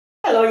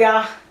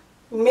y'all,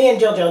 me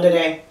and JoJo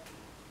today.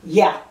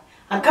 Yeah,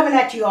 I'm coming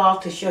at you all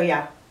to show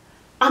y'all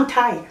I'm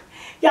tired.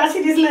 Y'all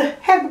see this little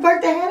happy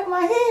birthday hat on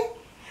my head?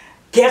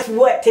 Guess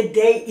what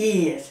today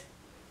is?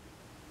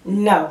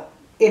 No,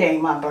 it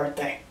ain't my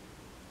birthday.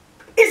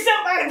 It's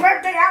somebody's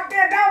birthday out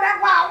there, though.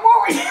 That's why I'm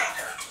always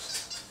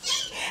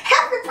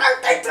happy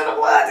birthday to the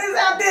ones that's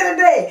out there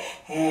today.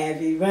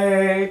 Happy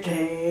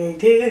birthday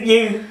to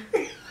you.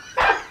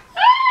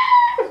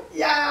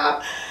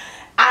 Y'all,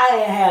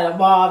 I had a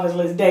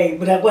marvelous day,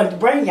 but I wanted to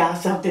bring y'all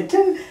something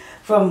too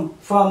from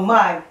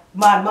my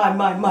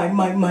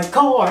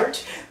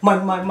cards.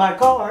 My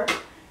card.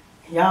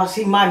 Y'all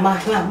see my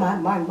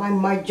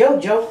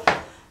JoJo.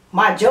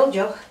 My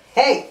JoJo.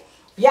 Hey,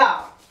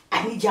 y'all,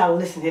 I need y'all to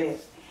listen to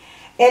this.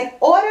 In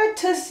order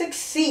to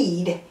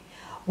succeed,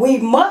 we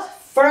must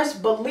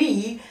first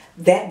believe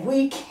that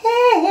we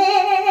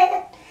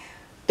can.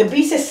 To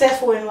be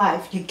successful in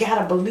life, you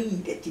gotta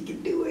believe that you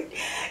can do it.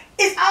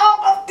 It's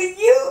all up to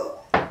you.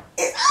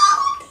 It's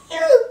all up to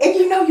you. And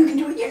you know you can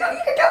do it. You know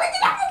you can do it.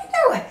 You know you can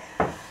do it.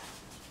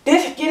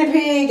 This guinea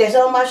pig that's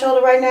on my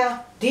shoulder right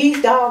now,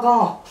 these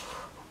doggone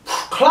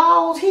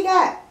claws he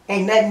got,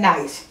 ain't nothing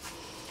nice.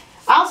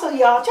 Also,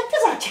 y'all, check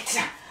this out. Check this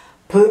out.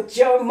 Put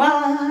your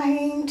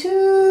mind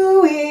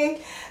to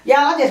it. Y'all,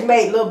 I just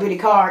made little bitty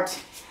cards.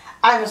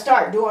 I'm going to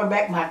start doing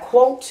back my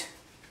quotes.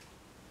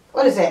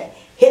 What is that?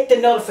 Hit the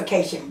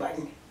notification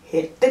button.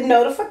 Hit the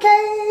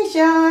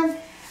notification.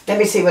 Let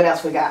me see what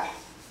else we got.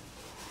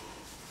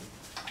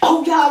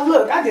 Oh, y'all,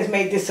 look. I just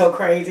made this so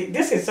crazy.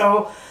 This is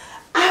so...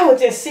 I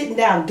was just sitting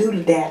down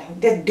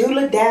doodle-daddling. Just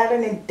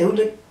doodle-daddling and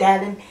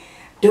doodle-daddling,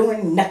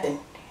 doing nothing.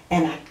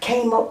 And I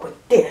came up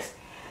with this.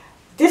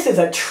 This is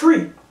a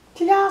tree.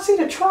 Did y'all see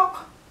the trunk?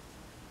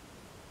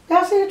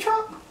 Y'all see the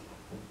trunk?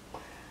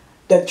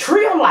 The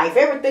tree of life.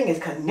 Everything is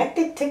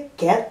connected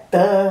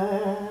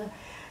together.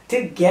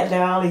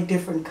 Together, all these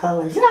different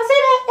colors. Y'all see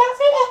that? Y'all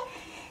see that?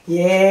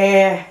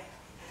 Yeah.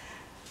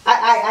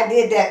 I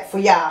did that for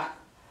y'all.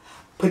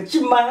 Put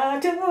your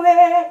mind to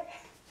it.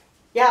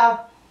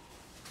 Y'all,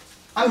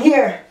 I'm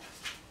here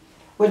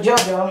with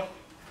JoJo.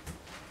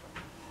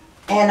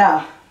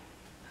 And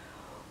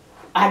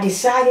I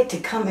decided to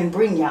come and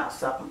bring y'all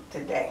something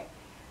today.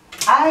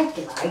 I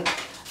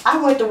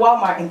went to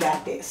Walmart and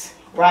got this,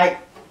 right?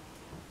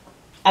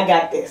 I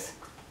got this.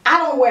 I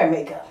don't wear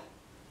makeup.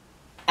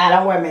 I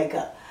don't wear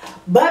makeup.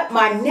 But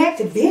my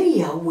next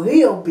video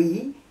will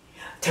be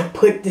to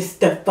put this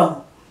stuff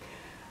on.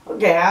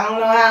 Okay, I don't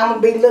know how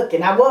I'm going to be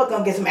looking. I was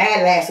going to get some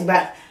eyelashes,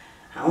 but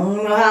I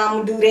don't know how I'm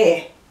going to do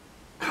that.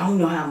 I don't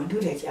know how I'm going to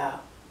do that, y'all.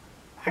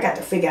 I got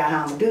to figure out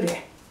how I'm going to do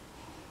that.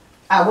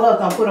 I was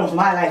going to put on some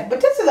eyelashes, but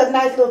this is a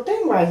nice little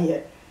thing right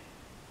here.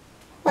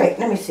 Wait,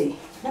 let me see.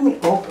 Let me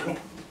open it.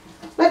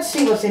 Let's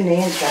see what's in the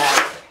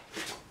inside.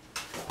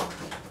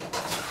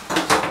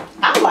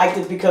 I liked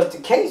it because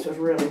the case was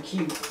really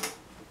cute.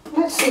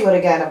 Let's see what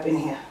I got up in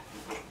here.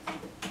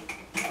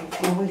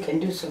 And we can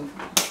do some...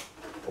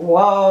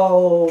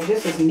 Whoa,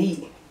 this is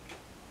neat.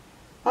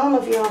 I don't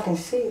know if y'all can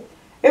see it.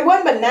 It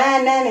wasn't but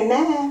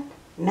 $9.99.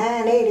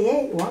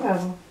 $9.88, one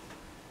of them.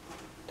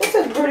 This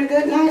is a pretty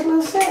good, nice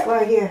little set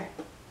right here.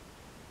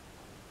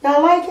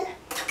 Y'all like it?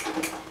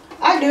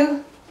 I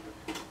do.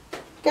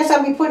 Guess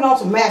I'll be putting on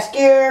some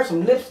mascara,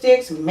 some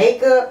lipstick, some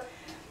makeup.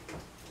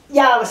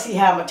 Y'all will see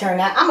how I'm going to turn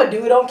out. I'm going to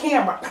do it on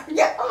camera.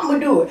 Yeah, I'm going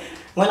to do it.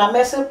 When I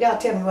mess up, y'all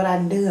tell me what I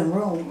can do in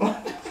wrong. I'm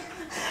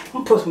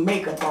going to put some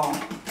makeup on.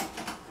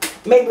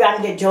 Maybe I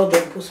can get JoJo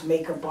to put some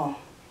makeup on.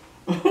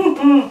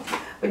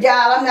 But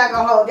y'all, I'm not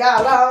going to hold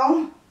y'all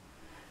long.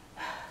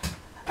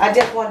 I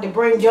just wanted to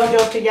bring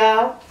JoJo to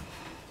y'all.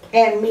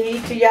 And me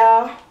to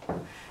y'all.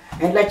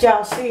 And let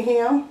y'all see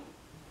him.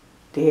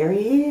 There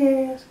he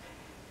is.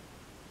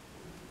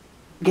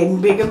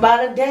 Getting bigger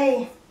by the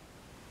day.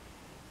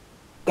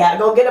 Gotta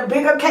go get a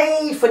bigger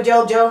cage for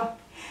JoJo.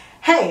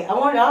 Hey, I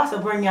want to also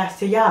bring y'all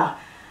to y'all.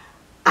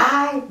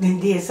 I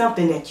did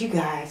something that you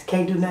guys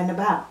can't do nothing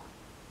about.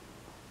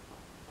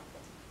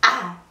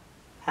 I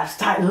have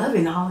started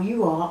loving all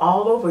you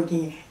all over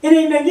again. It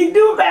ain't nothing you can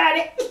do about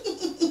it.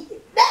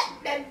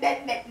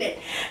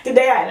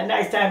 Today I had a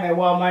nice time at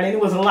Walmart and it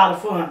was a lot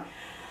of fun.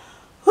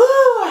 Woo,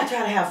 I try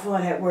to have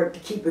fun at work to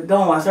keep it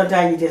going.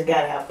 Sometimes you just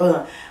gotta have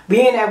fun.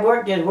 Being at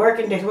work, just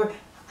working, just work.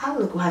 I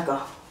look like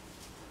a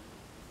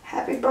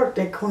happy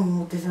birthday queen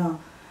with this on.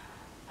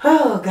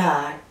 Oh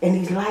God. And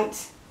these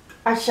lights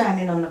are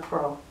shining on the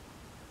pro.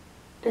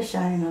 They're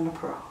shining on the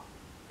pro.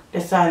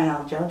 They're shining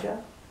on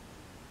JoJo.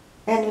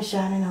 And they're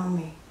shining on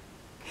me.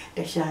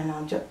 They're shining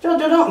on JoJo. JoJo,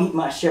 don't eat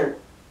my shirt.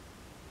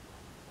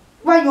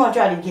 Why you want to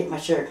try to get my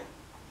shirt?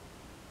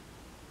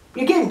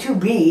 You're getting too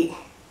big.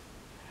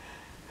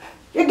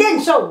 You're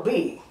getting so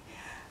big.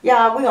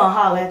 Y'all, we're going to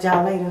holler at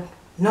y'all later.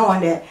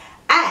 Knowing that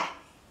I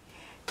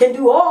can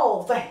do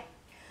all things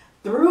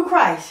through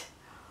Christ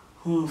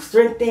who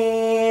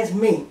strengthens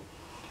me.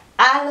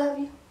 I love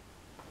you.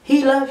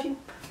 He loves you.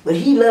 But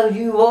he loves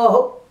you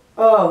a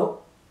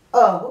whole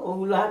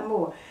lot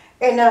more.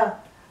 And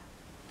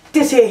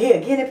this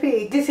here guinea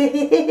pig. This here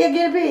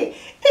guinea pig.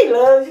 He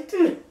loves you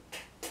too.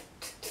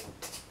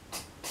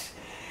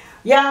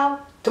 Y'all,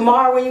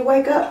 tomorrow when you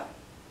wake up,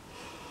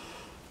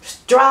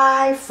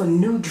 strive for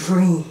new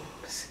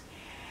dreams.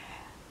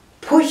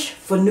 Push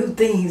for new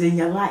things in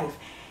your life.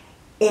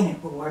 And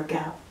it will work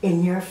out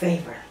in your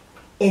favor.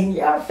 In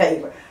your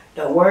favor.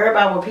 Don't worry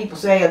about what people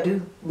say or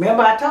do.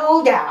 Remember I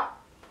told y'all,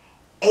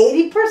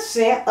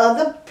 80% of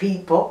the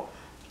people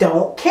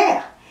don't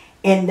care.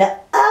 And the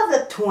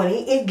other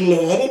 20 is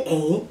glad it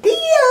ain't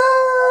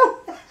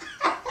them.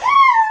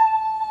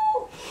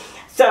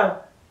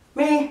 So,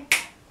 me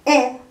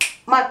and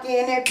my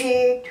guinea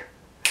pig,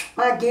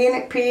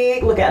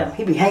 look at him.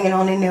 He be hanging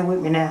on in there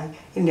with me now.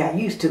 He got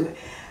used to it.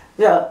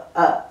 So,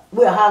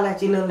 we'll holler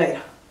at you a little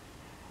later.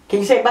 Can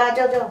you say bye,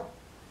 JoJo?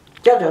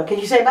 JoJo, can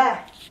you say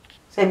bye?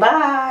 Say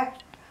bye.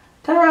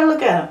 Turn around,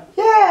 look at him.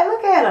 Yeah,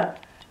 look at him.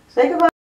 Say goodbye.